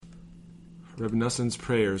Reb Nassan's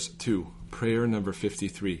Prayers 2, Prayer number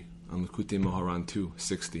 53, on Likutey Moharan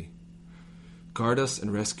 2:60. Guard us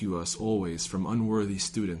and rescue us always from unworthy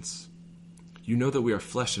students. You know that we are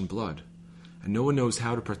flesh and blood, and no one knows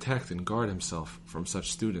how to protect and guard himself from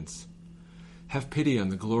such students. Have pity on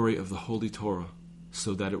the glory of the Holy Torah,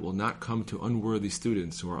 so that it will not come to unworthy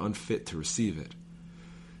students who are unfit to receive it.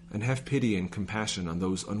 And have pity and compassion on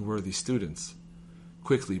those unworthy students.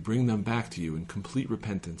 Quickly bring them back to you in complete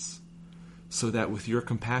repentance, so that with your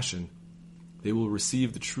compassion they will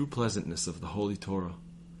receive the true pleasantness of the Holy Torah.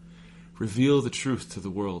 Reveal the truth to the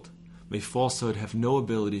world. May falsehood have no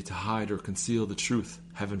ability to hide or conceal the truth,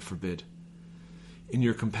 heaven forbid. In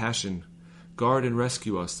your compassion, guard and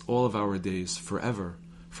rescue us all of our days forever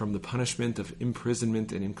from the punishment of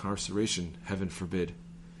imprisonment and incarceration, heaven forbid,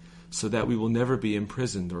 so that we will never be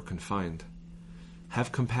imprisoned or confined.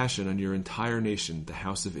 Have compassion on your entire nation, the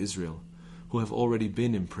house of Israel, who have already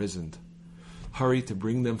been imprisoned. Hurry to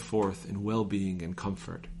bring them forth in well-being and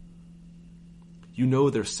comfort. You know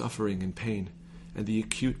their suffering and pain, and the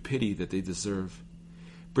acute pity that they deserve.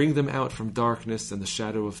 Bring them out from darkness and the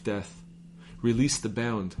shadow of death. Release the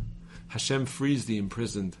bound. Hashem, frees the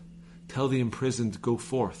imprisoned. Tell the imprisoned, go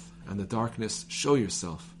forth, and the darkness, show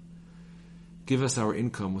yourself. Give us our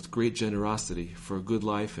income with great generosity for a good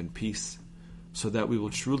life and peace, so that we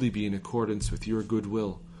will truly be in accordance with your good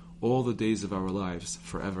will all the days of our lives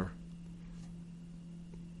forever.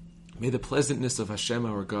 May the pleasantness of Hashem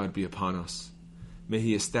our God be upon us. May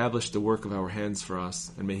He establish the work of our hands for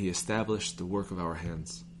us, and may He establish the work of our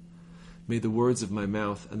hands. May the words of my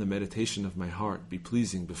mouth and the meditation of my heart be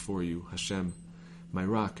pleasing before you, Hashem, my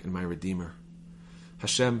rock and my redeemer.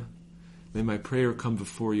 Hashem, may my prayer come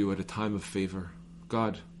before you at a time of favor.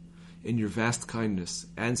 God, in your vast kindness,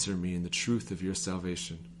 answer me in the truth of your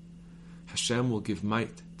salvation. Hashem will give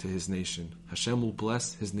might to His nation. Hashem will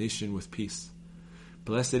bless His nation with peace.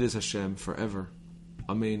 Blessed is Hashem forever.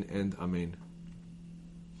 Amen and Amen.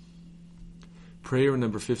 Prayer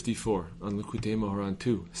number 54 on Likutey Moharan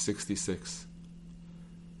 2:66.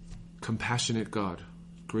 Compassionate God,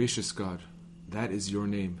 gracious God, that is your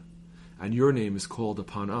name, and your name is called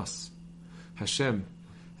upon us. Hashem,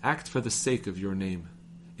 act for the sake of your name.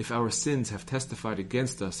 If our sins have testified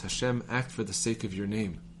against us, Hashem, act for the sake of your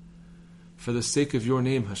name. For the sake of your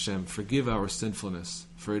name, Hashem, forgive our sinfulness,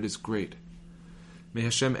 for it is great. May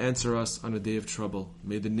Hashem answer us on a day of trouble.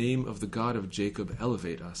 May the name of the God of Jacob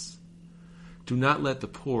elevate us. Do not let the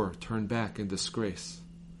poor turn back in disgrace.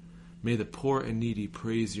 May the poor and needy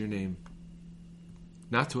praise your name.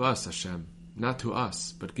 Not to us, Hashem, not to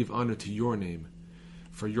us, but give honor to your name,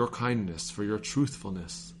 for your kindness, for your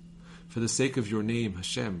truthfulness. For the sake of your name,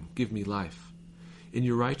 Hashem, give me life. In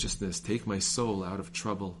your righteousness, take my soul out of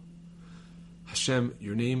trouble. Hashem,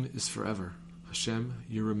 your name is forever. Hashem,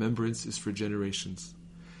 your remembrance is for generations.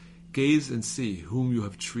 Gaze and see whom you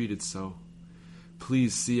have treated so.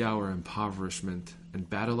 Please see our impoverishment and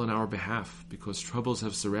battle on our behalf, because troubles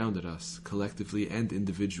have surrounded us, collectively and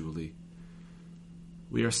individually.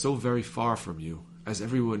 We are so very far from you, as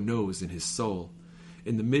everyone knows in his soul.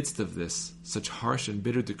 In the midst of this, such harsh and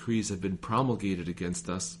bitter decrees have been promulgated against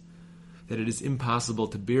us, that it is impossible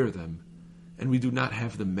to bear them, and we do not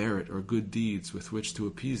have the merit or good deeds with which to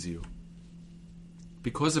appease you.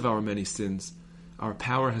 Because of our many sins, our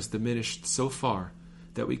power has diminished so far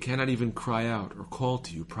that we cannot even cry out or call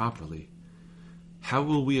to you properly. How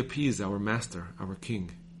will we appease our Master, our King?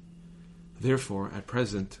 Therefore, at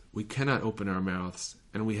present, we cannot open our mouths,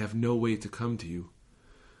 and we have no way to come to you.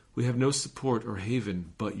 We have no support or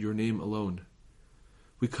haven but your name alone.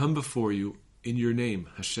 We come before you in your name,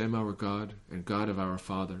 Hashem our God and God of our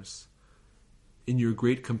fathers. In your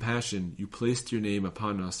great compassion, you placed your name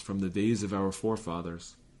upon us from the days of our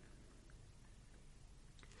forefathers.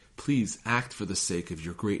 Please act for the sake of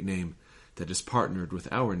your great name that is partnered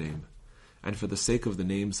with our name, and for the sake of the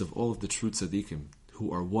names of all of the true tzaddikim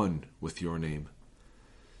who are one with your name.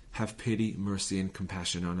 Have pity, mercy, and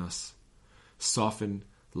compassion on us. Soften,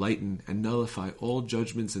 lighten, and nullify all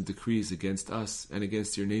judgments and decrees against us and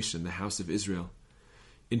against your nation, the house of Israel.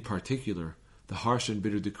 In particular, the harsh and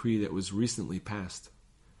bitter decree that was recently passed.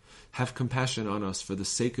 Have compassion on us for the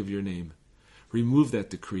sake of your name. Remove that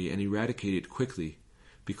decree and eradicate it quickly,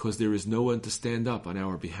 because there is no one to stand up on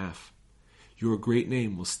our behalf. Your great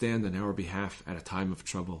name will stand on our behalf at a time of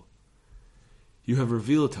trouble. You have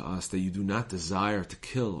revealed to us that you do not desire to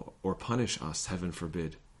kill or punish us, heaven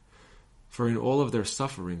forbid. For in all of their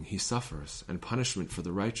suffering he suffers, and punishment for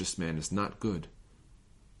the righteous man is not good.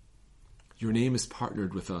 Your name is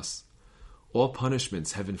partnered with us. All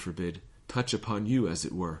punishments, heaven forbid, touch upon you as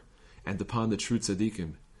it were, and upon the true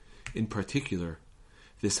tzaddikim. In particular,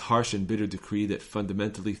 this harsh and bitter decree that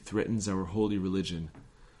fundamentally threatens our holy religion.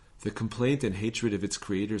 The complaint and hatred of its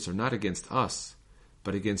creators are not against us,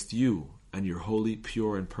 but against you and your holy,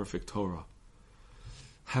 pure, and perfect Torah.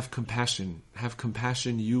 Have compassion,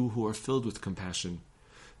 you who are filled with compassion,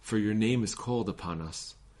 for your name is called upon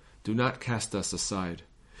us. Do not cast us aside.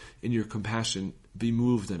 In your compassion, be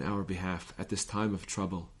moved on our behalf at this time of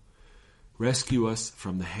trouble. Rescue us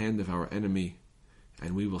from the hand of our enemy,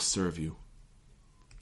 and we will serve you.